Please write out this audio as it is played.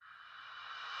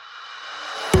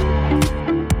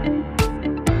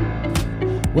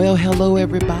Well, hello,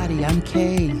 everybody. I'm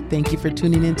Kay. Thank you for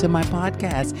tuning into my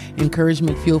podcast,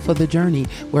 Encouragement Fuel for the Journey,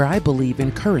 where I believe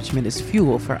encouragement is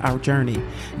fuel for our journey.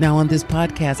 Now, on this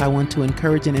podcast, I want to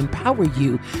encourage and empower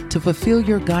you to fulfill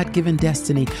your God-given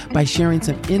destiny by sharing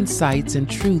some insights and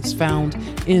truths found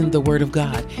in the Word of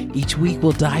God. Each week,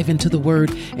 we'll dive into the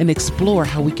Word and explore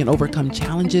how we can overcome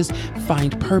challenges,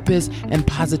 find purpose, and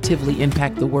positively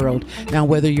impact the world. Now,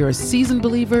 whether you're a seasoned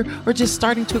believer or just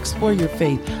starting to explore your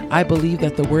faith, I believe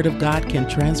that the Word of God can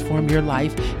transform your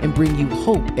life and bring you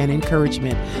hope and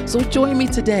encouragement. So join me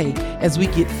today as we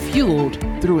get fueled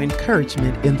through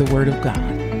encouragement in the Word of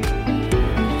God.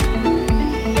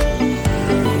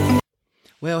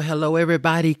 Well, hello,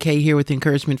 everybody. Kay here with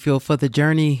Encouragement Fuel for the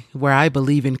Journey, where I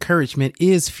believe encouragement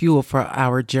is fuel for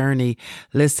our journey.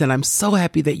 Listen, I'm so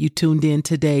happy that you tuned in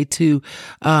today to,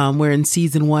 we're in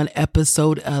season 1,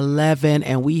 episode 11,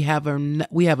 and we have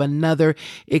another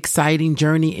exciting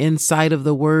journey inside of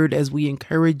the Word as we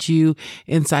encourage you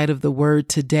inside of the Word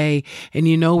today. And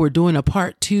you know, we're doing a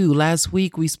part 2. Last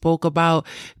week, we spoke about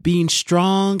being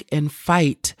strong and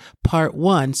fight, part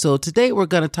 1. So today we're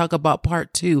going to talk about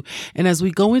part 2. And as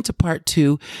we go into part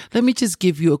 2, let me just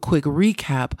give you a quick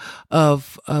recap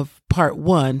of part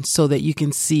 1 so that you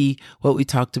can see what we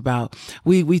talked about.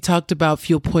 We talked about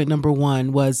fuel point number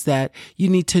 1 was that you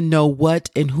need to know what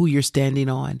and who you're standing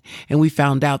on. And we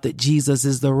found out that Jesus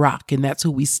is the rock, and that's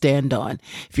who we stand on.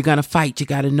 If you're going to fight, you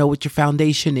got to know what your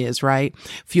foundation is, right?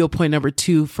 Fuel point number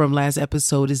 2 from last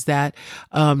episode is that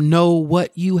know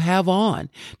what you have on.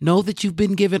 Know that you've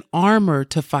been given armor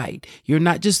to fight. You're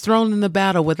not just thrown in the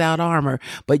battle without armor,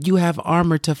 but you have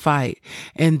armor to fight.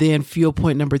 And then fuel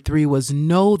point number 3 was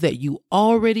know that you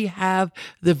already have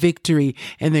the victory.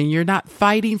 And then you're not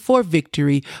fighting for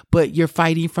victory, but you're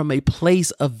fighting from a place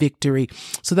of victory.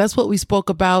 So that's what we spoke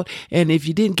about. And if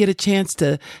you didn't get a chance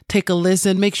to take a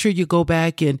listen, make sure you go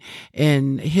back and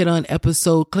click on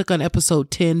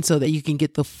episode 10 so that you can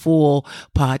get the full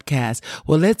podcast.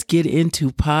 Well, let's get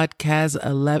into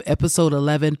episode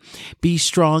 11, Be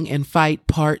Strong and Fight,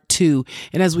 part 2.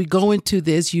 And as we go into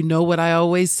this, you know what I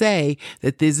always say,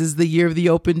 that this is the year of the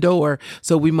open door.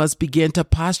 So we must begin to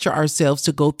posture ourselves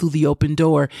to go through the open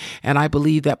door. And I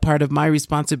believe that part of my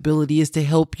responsibility is to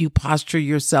help you posture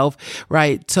yourself,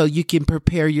 right? So you can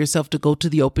prepare yourself to go to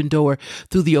the open door.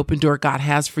 Through the open door God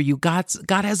has for you. God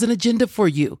has an agenda for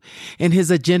you. And his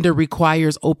agenda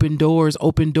requires open doors.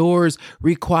 Open doors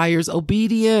requires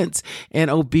obedience.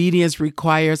 And obedience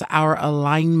requires our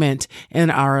alignment. And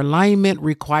our alignment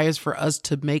requires for us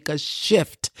to make a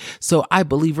shift. So I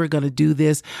believe we're going to do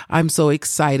this. I'm so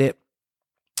excited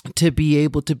to be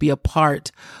able to be a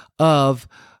part of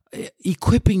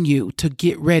equipping you to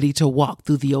get ready to walk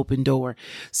through the open door.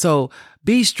 So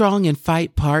Be Strong and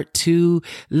Fight, part 2.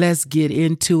 Let's get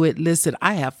into it. Listen,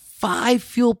 I have 5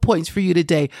 fuel points for you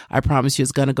today. I promise you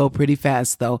it's going to go pretty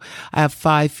fast though. I have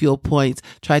 5 fuel points.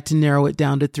 Tried to narrow it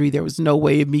down to 3. There was no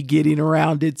way of me getting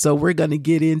around it. So we're going to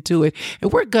get into it,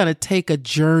 and we're going to take a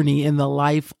journey in the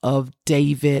life of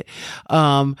David,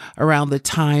 around the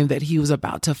time that he was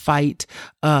about to fight,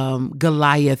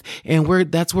 Goliath. And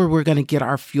that's where we're going to get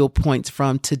our fuel points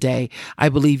from today. I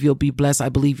believe you'll be blessed. I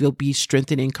believe you'll be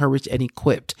strengthened, encouraged, and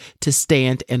equipped to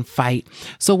stand and fight.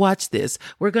 So watch this.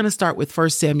 We're going to start with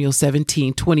 1 Samuel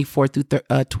 17, 24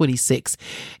 through 26.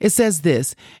 It says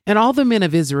this, and all the men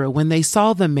of Israel, when they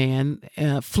saw the man,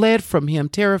 fled from him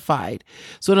terrified.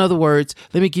 So in other words,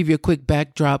 let me give you a quick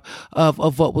backdrop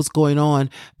of what was going on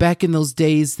back in those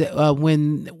days that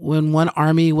when one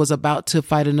army was about to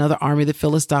fight another army, the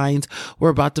Philistines were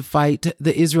about to fight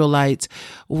the Israelites.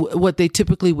 What they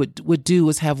typically would do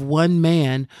is have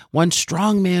one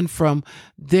strong man from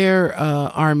their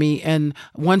army and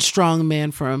one strong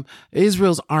man from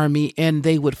Israel's army, and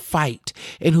they would fight.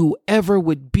 And whoever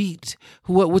would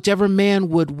whichever man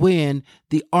would win,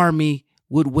 the army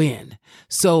would win.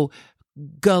 So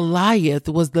Goliath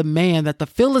was the man that the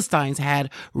Philistines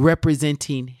had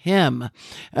representing him,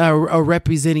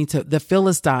 representing to the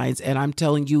Philistines. And I'm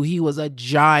telling you, he was a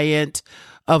giant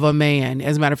of a man.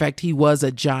 As a matter of fact, he was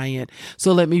a giant.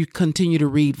 So let me continue to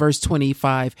read verse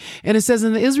 25. And it says,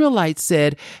 and the Israelites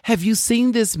said, have you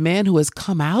seen this man who has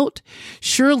come out?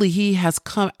 Surely he has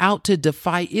come out to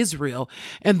defy Israel.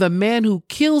 And the man who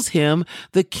kills him,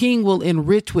 the king will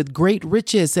enrich with great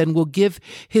riches and will give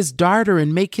his daughter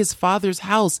and make his father's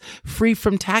house free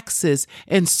from taxes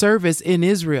and service in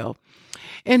Israel.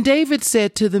 And David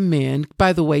said to the men,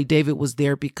 by the way, David was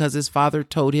there because his father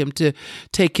told him to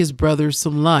take his brothers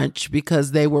some lunch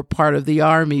because they were part of the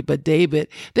army. But David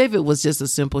was just a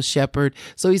simple shepherd.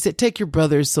 So he said, take your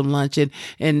brothers some lunch.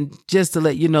 And just to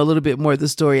let you know a little bit more of the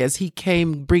story, as he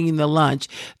came bringing the lunch,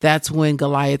 that's when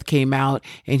Goliath came out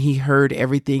and he heard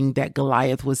everything that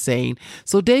Goliath was saying.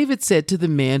 So David said to the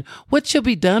men, what shall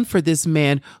be done for this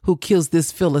man who kills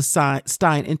this Philistine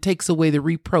and takes away the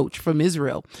reproach from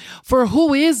Israel? For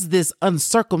who is this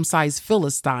uncircumcised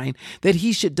Philistine that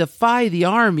he should defy the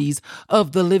armies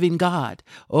of the living God?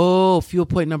 Oh, fuel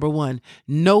point number one,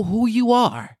 know who you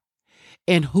are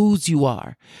and whose you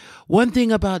are. One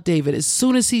thing about David, as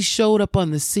soon as he showed up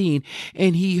on the scene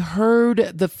and he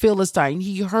heard the Philistine,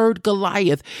 he heard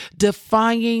Goliath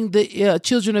defying the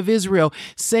children of Israel,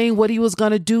 saying what he was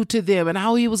going to do to them and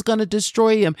how he was going to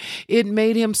destroy him. It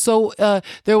made him so,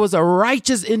 there was a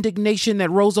righteous indignation that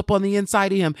rose up on the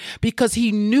inside of him because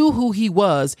he knew who he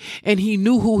was and he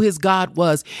knew who his God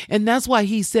was. And that's why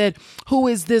he said, who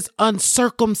is this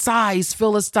uncircumcised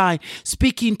Philistine?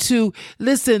 Speaking to,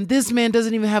 listen, this man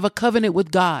doesn't even have a covenant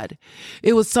with God.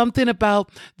 It was something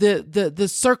about the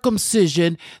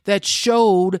circumcision that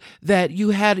showed that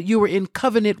you were in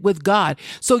covenant with God.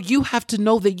 So you have to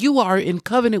know that you are in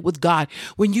covenant with God.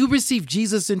 When you receive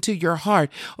Jesus into your heart,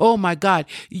 oh my God,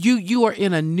 you are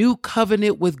in a new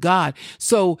covenant with God.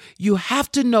 So you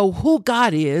have to know who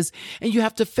God is, and you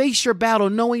have to face your battle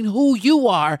knowing who you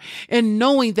are and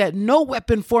knowing that no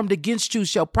weapon formed against you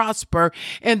shall prosper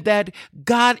and that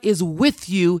God is with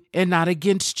you and not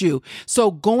against you.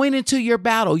 So going into your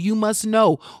battle, you must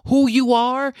know who you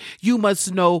are, you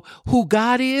must know who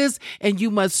God is, and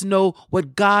you must know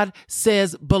what God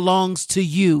says belongs to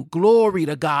you. Glory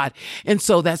to God. And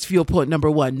so that's fuel point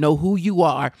number one. Know who you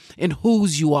are and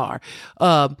whose you are.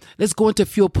 Let's go into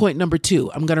fuel point number two.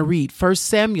 I'm going to read 1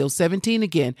 Samuel 17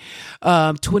 again,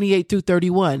 28 through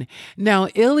 31. Now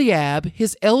Eliab,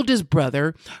 his eldest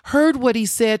brother, heard what he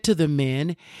said to the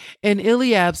men, and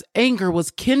Eliab's anger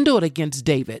was kindled against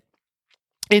David.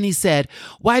 And he said,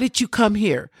 why did you come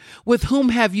here? With whom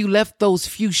have you left those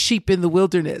few sheep in the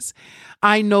wilderness?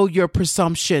 I know your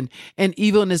presumption and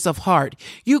evilness of heart.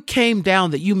 You came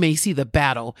down that you may see the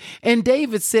battle. And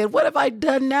David said, what have I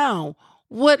done now?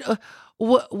 What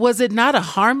was it not a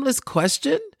harmless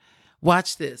question?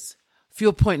 Watch this.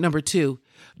 Fuel point number two.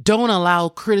 Don't allow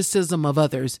criticism of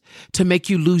others to make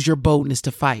you lose your boldness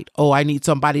to fight. Oh, I need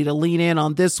somebody to lean in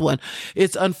on this one.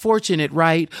 It's unfortunate,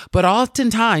 right? But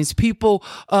oftentimes people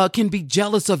can be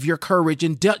jealous of your courage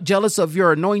and jealous of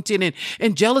your anointing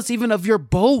and jealous even of your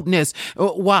boldness.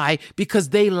 Why? Because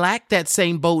they lack that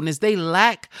same boldness. They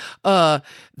lack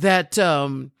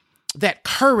that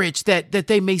courage that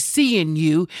they may see in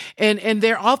you. And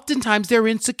they're oftentimes they're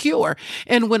insecure.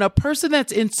 And when a person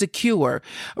that's insecure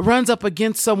runs up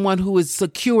against someone who is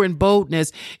secure in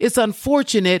boldness, it's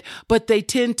unfortunate, but they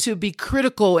tend to be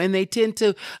critical and they tend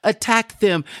to attack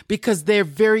them because they're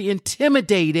very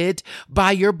intimidated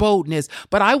by your boldness.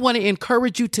 But I want to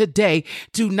encourage you today,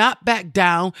 do not back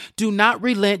down, do not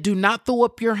relent, do not throw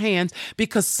up your hands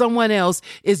because someone else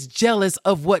is jealous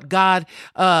of what God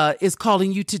is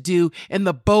calling you to do and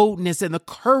the boldness and the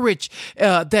courage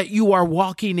that you are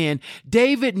walking in.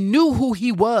 David knew who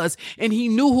he was and he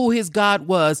knew who his God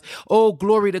was. Oh,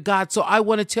 glory to God. So I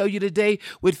want to tell you today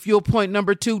with fuel point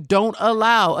number two, don't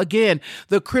allow, again,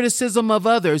 the criticism of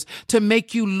others to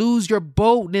make you lose your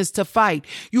boldness to fight.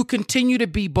 You continue to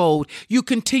be bold. You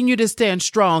continue to stand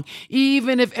strong.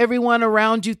 Even if everyone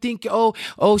around you think, oh,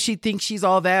 she thinks she's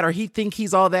all that, or he thinks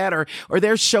he's all that, or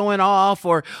they're showing off,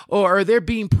 or they're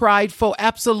being prideful.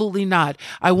 Absolutely not.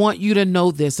 I want you to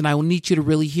know this, and I will need you to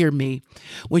really hear me.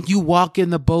 When you walk in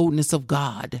the boldness of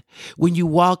God, when you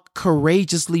walk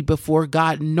courageously before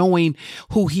God, knowing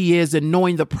who he is and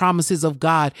knowing the promises of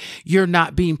God, you're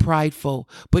not being prideful,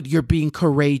 but you're being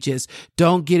courageous.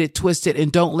 Don't get it twisted,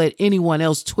 and don't let anyone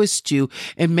else twist you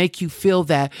and make you feel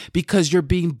that because you're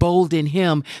being bold in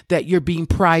him, that you're being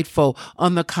prideful.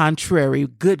 On the contrary,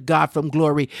 good God from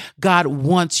glory, God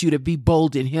wants you to be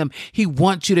bold in him. He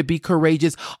wants you to be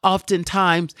courageous.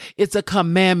 Oftentimes it's a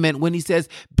commandment when he says,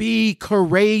 be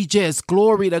courageous,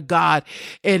 glory to God,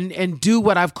 and do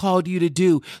what I've called you to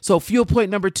do. So fuel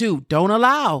point number two, don't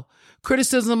allow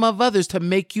criticism of others to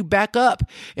make you back up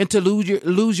and to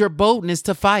lose your boldness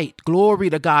to fight. Glory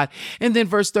to God. And then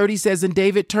verse 30 says, and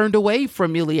David turned away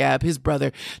from Eliab, his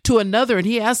brother, to another, and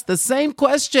he asked the same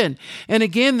question. And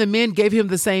again, the men gave him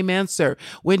the same answer.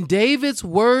 When David's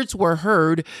words were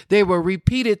heard, they were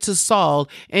repeated to Saul,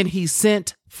 and he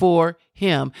sent for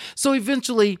him. So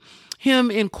eventually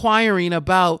him inquiring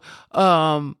about,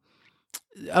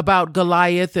 about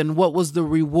Goliath and what was the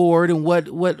reward and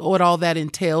what all that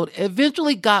entailed,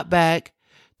 eventually got back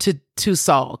to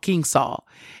Saul, King Saul.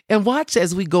 And watch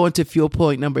as we go into fuel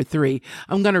point number 3.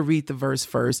 I'm going to read the verse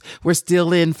first. We're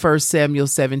still in 1 Samuel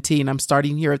 17. I'm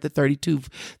starting here at the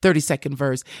 32nd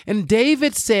verse. And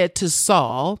David said to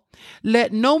Saul,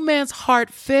 "Let no man's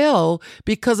heart fail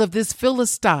because of this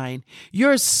Philistine.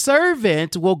 Your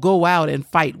servant will go out and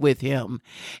fight with him."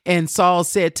 And Saul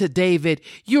said to David,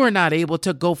 "You are not able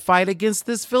to go fight against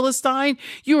this Philistine.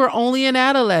 You are only an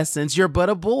adolescent. You're but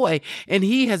a boy, and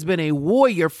he has been a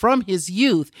warrior from his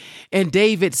youth." And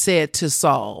David said to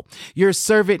Saul, "Your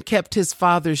servant kept his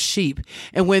father's sheep.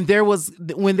 And when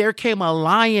there came a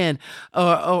lion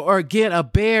or again a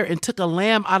bear and took a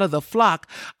lamb out of the flock,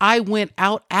 I went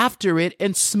out after it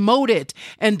and smote it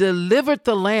and delivered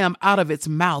the lamb out of its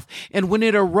mouth. And when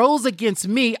it arose against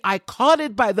me, I caught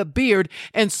it by the beard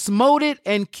and smote it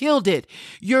and killed it.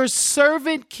 Your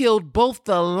servant killed both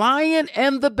the lion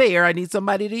and the bear." I need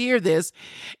somebody to hear this.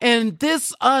 "And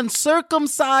this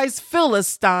uncircumcised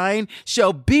Philistine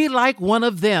shall be like one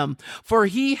of them, for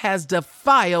he has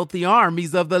defiled the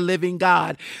armies of the living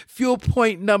God." Fuel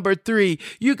point number 3,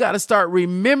 you got to start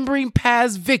remembering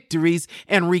past victories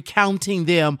and recounting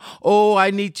them. Oh,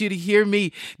 I need you to hear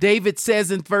me. David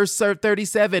says in verse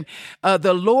 37,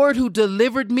 "The Lord who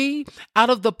delivered me out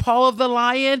of the paw of the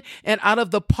lion and out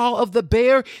of the paw of the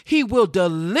bear, he will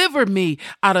deliver me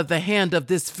out of the hand of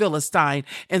this Philistine."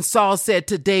 And Saul said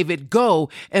to David, "Go,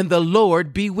 and the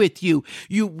Lord be with you."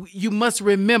 You must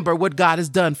remember what God has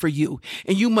done for you.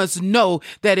 And you must know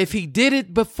that if he did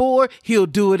it before, he'll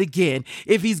do it again.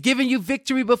 If he's given you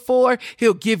victory before,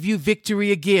 he'll give you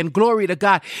victory again. Glory to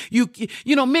God. You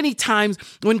know, many times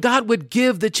when God would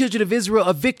give the children of Israel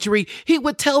a victory, he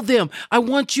would tell them, "I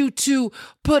want you to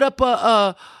put up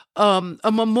a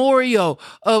memorial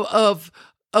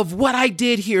of what I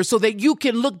did here so that you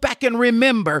can look back and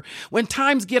remember when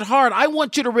times get hard. I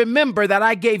want you to remember that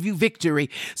I gave you victory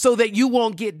so that you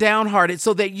won't get downhearted,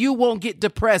 so that you won't get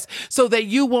depressed, so that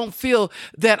you won't feel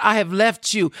that I have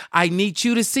left you." I need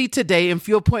you to see today in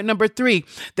fuel point number 3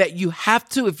 that you have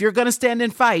to, if you're going to stand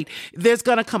and fight, there's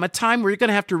going to come a time where you're going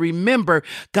to have to remember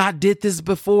God did this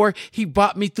before. He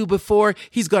brought me through before.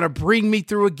 He's going to bring me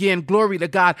through again. Glory to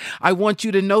God. I want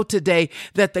you to know today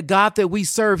that the God that we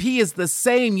serve, he is the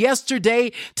same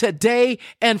yesterday, today,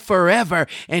 and forever.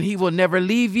 And he will never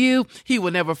leave you. He will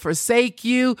never forsake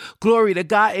you. Glory to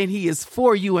God. And he is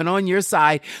for you and on your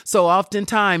side. So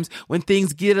oftentimes when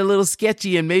things get a little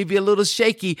sketchy and maybe a little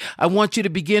shaky, I want you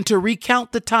to begin to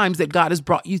recount the times that God has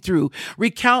brought you through.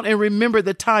 Recount and remember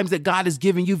the times that God has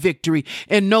given you victory,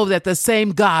 and know that the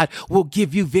same God will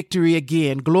give you victory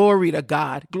again. Glory to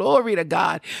God. Glory to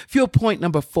God. Fuel point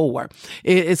number 4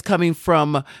 is coming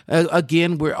from,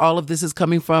 again, where all of this is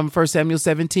coming from 1 Samuel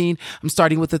 17. I'm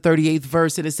starting with the 38th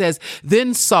verse, and it says,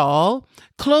 "Then Saul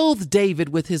clothed David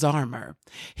with his armor.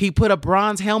 He put a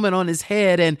bronze helmet on his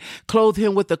head and clothed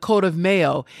him with a coat of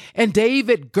mail. And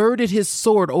David girded his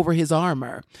sword over his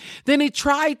armor. Then he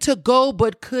tried to go,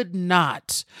 but could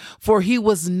not, for he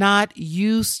was not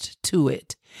used to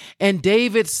it. And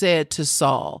David said to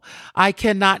Saul, 'I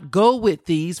cannot go with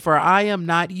these, for I am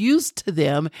not used to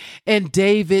them.' And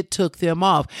David took them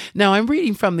off." Now I'm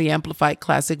reading from the Amplified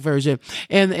Classic Version,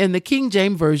 and the King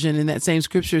James Version in that same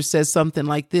scripture says something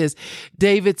like this.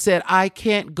 David said, "I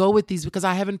can't go with these because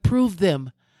I haven't proved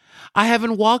them. I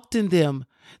haven't walked in them.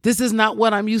 This is not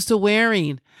what I'm used to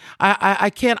wearing.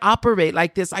 I can't operate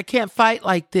like this. I can't fight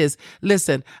like this."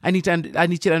 Listen, I need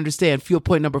you to understand fuel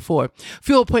point number 4.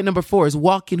 Fuel point number 4 is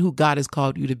walk in who God has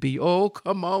called you to be. Oh,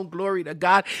 come on. Glory to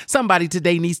God. Somebody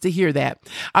today needs to hear that.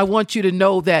 I want you to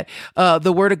know that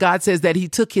the word of God says that he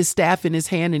took his staff in his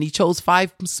hand and he chose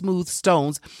 5 smooth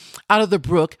stones out of the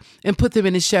brook and put them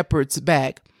in his shepherd's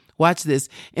bag. Watch this.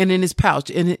 And in his pouch,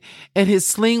 and his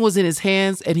sling was in his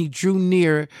hands, and he drew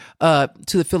near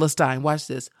to the Philistine. Watch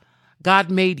this.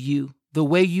 God made you the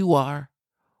way you are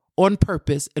on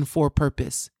purpose and for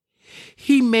purpose.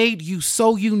 He made you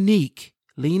so unique.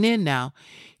 Lean in now.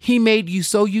 He made you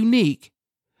so unique.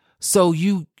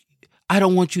 I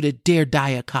don't want you to dare die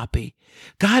a copy.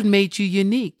 God made you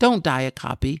unique. Don't die a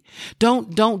copy.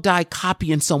 Don't die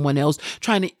copying someone else,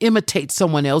 trying to imitate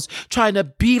someone else, trying to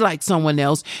be like someone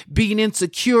else, being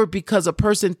insecure because a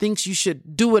person thinks you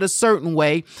should do it a certain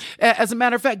way. As a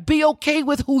matter of fact, be okay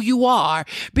with who you are.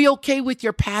 Be okay with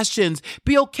your passions.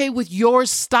 Be okay with your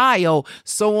style,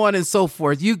 so on and so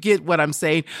forth. You get what I'm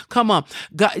saying? Come on.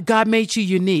 God made you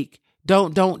unique.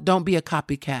 Don't be a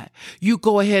copycat. You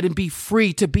go ahead and be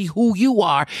free to be who you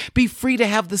are. Be free to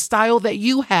have the style that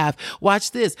you have.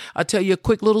 Watch this. I'll tell you a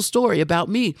quick little story about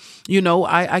me. You know,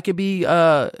 I could be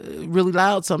really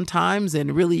loud sometimes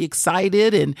and really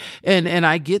excited, and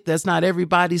I get that's not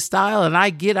everybody's style, and I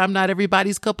get I'm not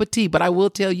everybody's cup of tea. But I will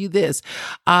tell you this: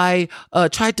 I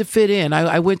tried to fit in.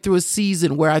 I went through a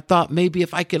season where I thought maybe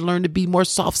if I could learn to be more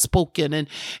soft spoken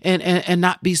and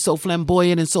not be so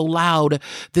flamboyant and so loud,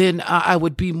 then I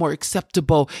would be more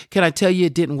acceptable. Can I tell you,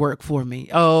 it didn't work for me?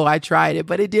 Oh, I tried it,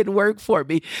 but it didn't work for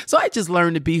me. So I just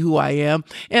learned to be who I am,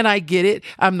 and I get it.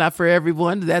 I'm not for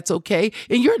everyone. That's okay.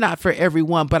 And you're not for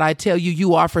everyone, but I tell you,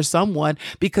 you are for someone,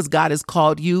 because God has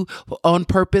called you on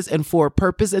purpose and for a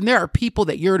purpose. And there are people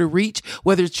that you're to reach,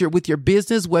 whether it's with your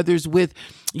business, whether it's with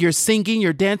your singing,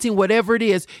 your dancing, whatever it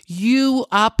is. You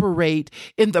operate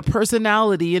in the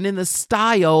personality and in the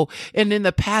style and in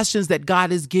the passions that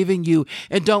God is giving you.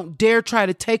 And don't dare try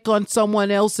to take on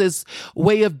someone else's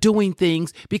way of doing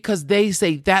things because they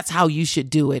say that's how you should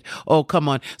do it. Oh, come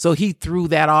on. So he threw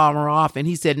that armor off and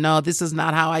he said, no, this is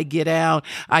not how I get out.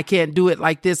 I can't do it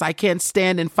like this. I can't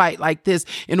stand and fight like this.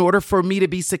 In order for me to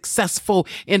be successful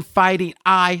in fighting,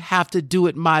 I have to do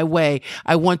it my way.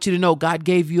 I want you to know God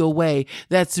gave you a way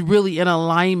that's really in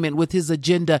alignment with his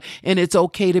agenda, and it's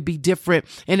okay to be different,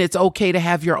 and it's okay to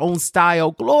have your own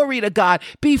style. Glory to God.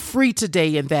 Be free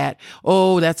today in that.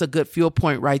 Oh, that's a good fuel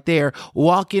point right there.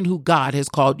 Walk in who God has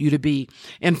called you to be.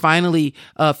 And finally,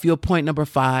 fuel point number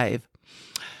 5,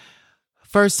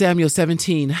 1 Samuel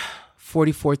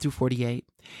 17:44-48.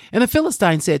 And the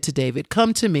Philistine said to David,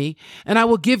 come to me, and I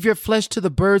will give your flesh to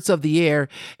the birds of the air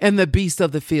and the beasts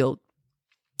of the field.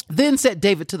 Then said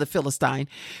David to the Philistine,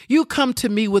 you come to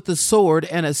me with a sword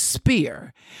and a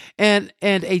spear and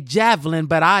a javelin,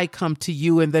 but I come to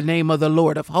you in the name of the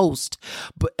Lord of hosts,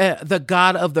 the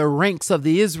God of the ranks of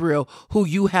the Israel, who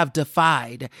you have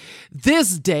defied.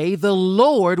 This day the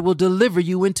Lord will deliver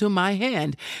you into my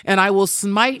hand, and I will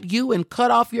smite you and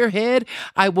cut off your head.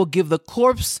 I will give the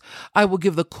corpse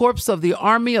of the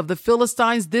army of the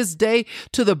Philistines this day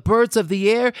to the birds of the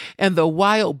air and the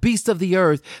wild beasts of the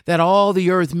earth, that all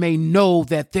the earth may know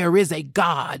that there is a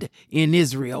God in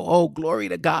Israel. Oh, glory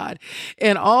to God.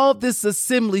 And all this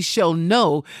assembly shall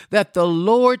know that the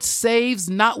Lord saves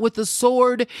not with the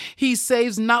sword. He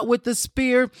saves not with the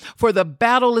spear, for the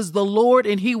battle is the Lord,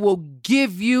 and he will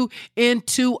give you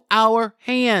into our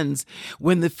hands.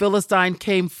 When the Philistine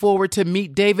came forward to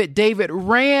meet David, David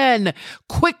ran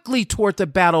quickly toward the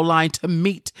battle line to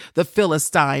meet the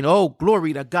Philistine. Oh,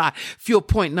 glory to God. Fuel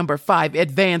point number 5,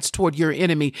 advance toward your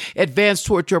enemy. Advance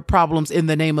toward your problems in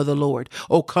the name of the Lord.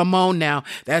 Oh, come on now.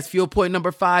 That's fuel point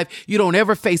number 5. You don't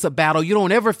ever face a battle. You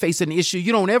don't ever face an issue.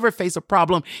 You don't ever face a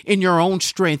problem in your own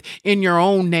strength, in your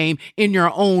own name, in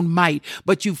your own might,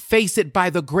 but you face it by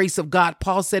the grace of God.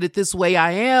 Paul said it this way: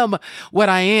 I am what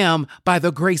I am by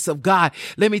the grace of God.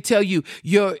 Let me tell you,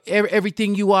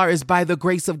 everything you are is by the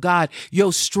grace of God.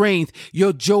 Your strength,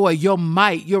 your joy, your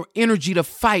might, your energy to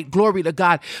fight. Glory to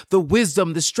God. The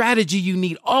wisdom, the strategy you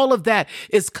need, all of that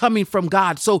is coming from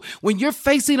God. So when you're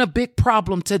facing a big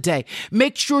problem today,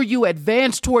 make sure you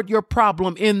advance toward your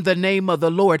problem in the name of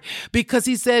the Lord, because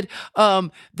he said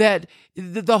that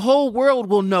the whole world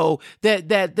will know that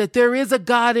there is a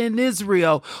God in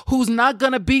Israel who's not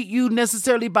going to beat you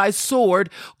necessarily by sword.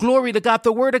 Glory to God.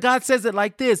 The word of God says it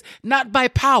like this: not by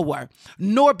power,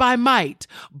 nor by might,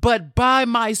 but by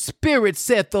my spirit,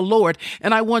 saith the Lord.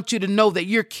 And I want you to know that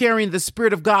you're carrying the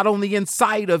Spirit of God on the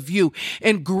inside of you,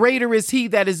 and greater is he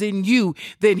that is in you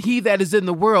than he that is in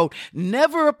the world.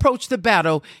 Never approach the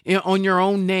battle on your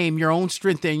own name, your own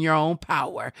strength, and your own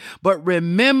power. But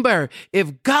remember,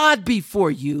 if God be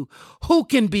for you, who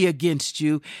can be against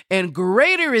you? And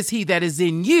greater is he that is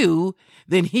in you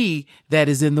than he that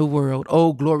is in the world.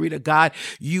 Oh, glory to God.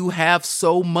 You have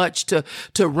so much to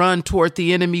run toward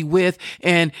the enemy with,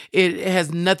 and it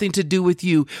has nothing to do with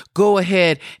you. Go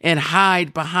ahead and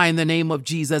hide behind the name of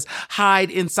Jesus.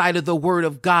 Hide inside of the word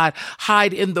of God.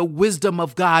 Hide in the wisdom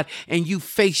of God, and you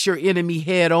face your enemy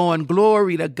head on.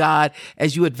 Glory to God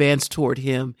as you advance toward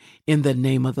him in the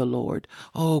name of the Lord.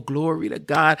 Oh, glory to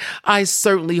God. I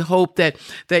certainly hope that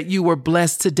you were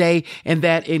blessed today, and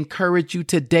that encouraged you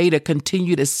today to continue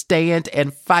to stand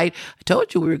and fight. I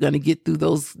told you we were going to get through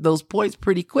those points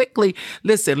pretty quickly.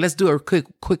 Listen, let's do a quick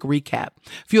recap.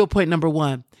 Fuel point number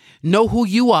 1, know who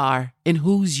you are and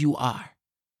whose you are.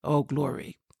 Oh,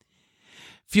 glory.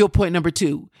 Fuel point number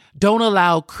 2, don't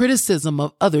allow criticism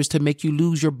of others to make you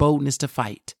lose your boldness to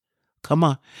fight. Come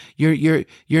on. You're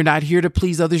not here to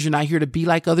please others. You're not here to be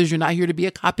like others. You're not here to be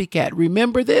a copycat.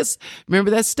 Remember this.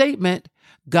 Remember that statement.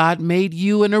 God made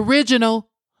you an original.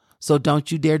 So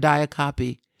don't you dare die a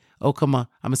copy. Oh, come on.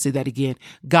 I'm going to say that again.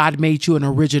 God made you an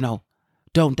original.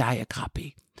 Don't die a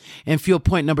copy. And fuel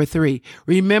point number 3,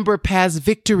 remember past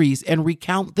victories and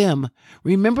recount them.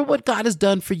 Remember what God has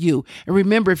done for you. And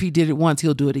remember, if he did it once,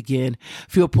 he'll do it again.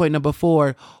 Fuel point number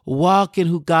 4, walk in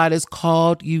who God has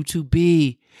called you to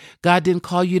be. God didn't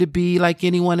call you to be like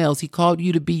anyone else. He called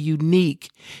you to be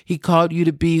unique. He called you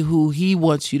to be who he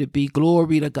wants you to be.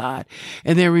 Glory to God.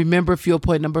 And then remember, fuel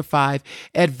point number 5,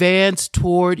 advance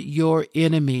toward your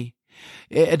enemy.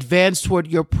 Advance toward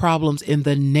your problems in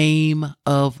the name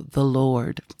of the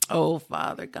Lord. Oh,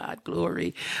 Father God,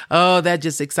 glory. Oh, that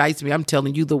just excites me. I'm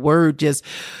telling you, the word just,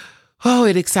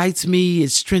 it excites me. It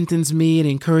strengthens me. It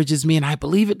encourages me. And I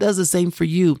believe it does the same for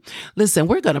you. Listen,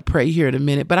 we're going to pray here in a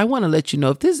minute, but I want to let you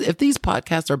know if these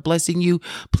podcasts are blessing you,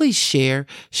 please share.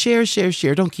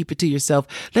 Don't keep it to yourself.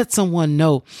 Let someone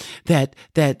know that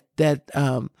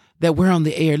we're on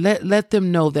the air. Let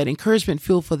them know that encouragement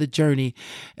fuel for the journey,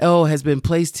 has been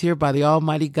placed here by the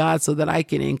Almighty God so that I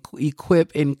can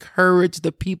encourage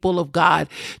the people of God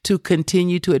to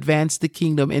continue to advance the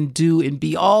kingdom and do and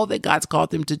be all that God's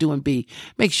called them to do and be.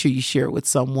 Make sure you share it with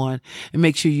someone and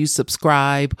make sure you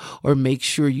subscribe or make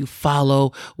sure you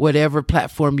follow whatever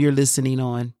platform you're listening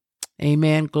on.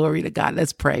 Amen. Glory to God.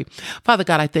 Let's pray. Father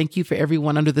God, I thank you for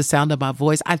everyone under the sound of my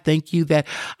voice. I thank you that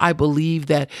I believe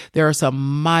that there are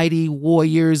some mighty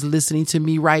warriors listening to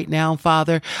me right now,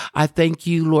 Father. I thank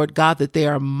you, Lord God, that they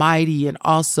are mighty and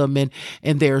awesome and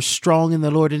they are strong in the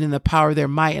Lord and in the power of their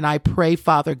might. And I pray,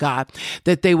 Father God,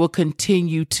 that they will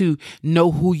continue to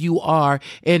know who you are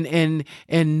and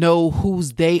know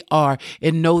whose they are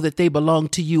and know that they belong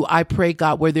to you. I pray,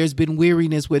 God, where there's been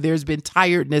weariness, where there's been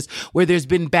tiredness, where there's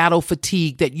been battle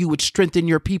fatigue, that you would strengthen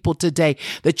your people today,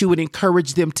 that you would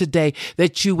encourage them today,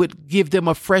 that you would give them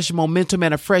a fresh momentum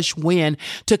and a fresh wind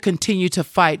to continue to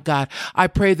fight, God. I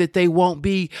pray that they won't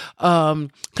be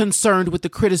concerned with the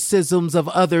criticisms of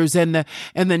others and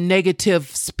the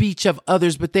negative speech of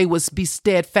others, but they would be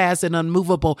steadfast and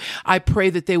unmovable. I pray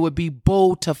that they would be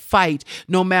bold to fight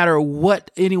no matter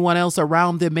what anyone else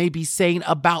around them may be saying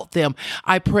about them.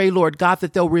 I pray, Lord God,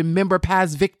 that they'll remember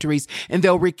past victories and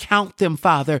they'll recount them,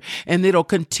 Father, and it'll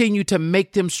continue to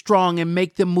make them strong and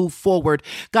make them move forward.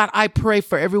 God, I pray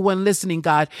for everyone listening,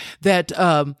 God, that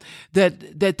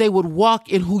they would walk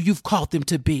in who you've called them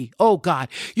to be. Oh, God,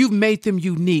 you've made them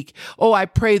unique. Oh, I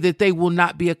pray that they will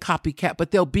not be a copycat, but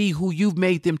they'll be who you've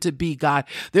made them to be, God.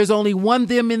 There's only one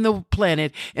them in the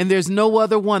planet, and there's no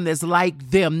other one that's like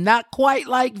them, not quite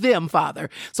like them, Father.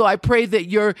 So I pray that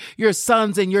your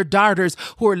sons and your daughters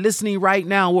who are listening right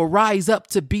now will rise up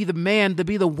to be the man, to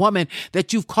be the woman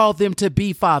that you've called them to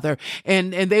be, Father,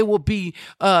 and they will be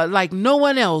like no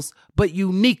one else, but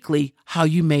uniquely how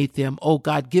you made them. Oh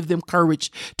God, give them courage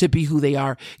to be who they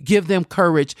are. Give them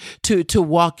courage to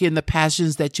walk in the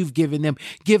passions that you've given them.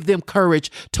 Give them courage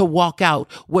to walk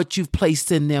out what you've placed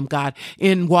in them, God,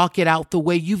 and walk it out the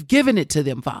way you've given it to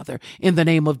them, Father, in the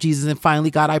name of Jesus. And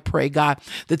finally, God, I pray, God,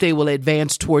 that they will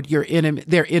advance toward their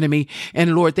enemy.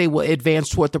 And Lord, they will advance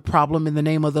toward the problem in the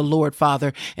name of the Lord,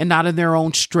 Father, and not in their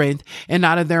own strength and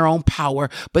not in their own power,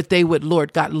 but they would,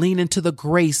 Lord God, lean into the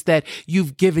grace that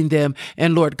you've given them.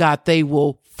 And Lord God, they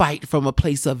will fight from a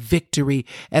place of victory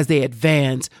as they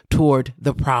advance toward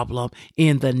the problem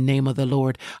in the name of the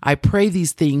Lord. I pray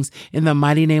these things in the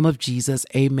mighty name of Jesus.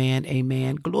 Amen.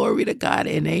 Amen. Glory to God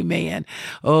and amen.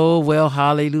 Oh, well,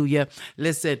 hallelujah.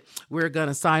 Listen, we're going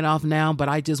to sign off now, but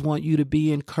I just want you to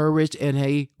be encouraged and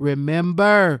hey,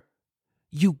 remember,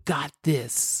 you got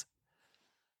this.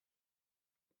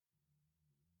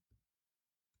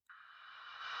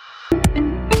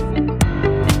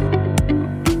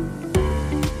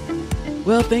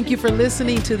 Well, thank you for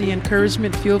listening to the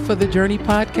Encouragement Fuel for the Journey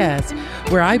podcast,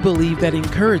 where I believe that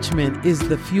encouragement is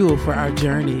the fuel for our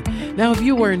journey. Now, if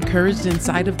you were encouraged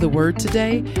inside of the word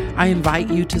today, I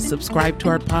invite you to subscribe to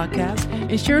our podcast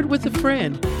and share it with a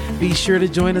friend. Be sure to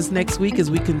join us next week as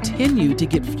we continue to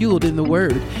get fueled in the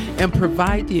word and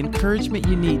provide the encouragement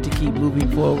you need to keep moving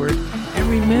forward. And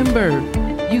remember,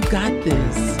 you got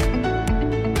this.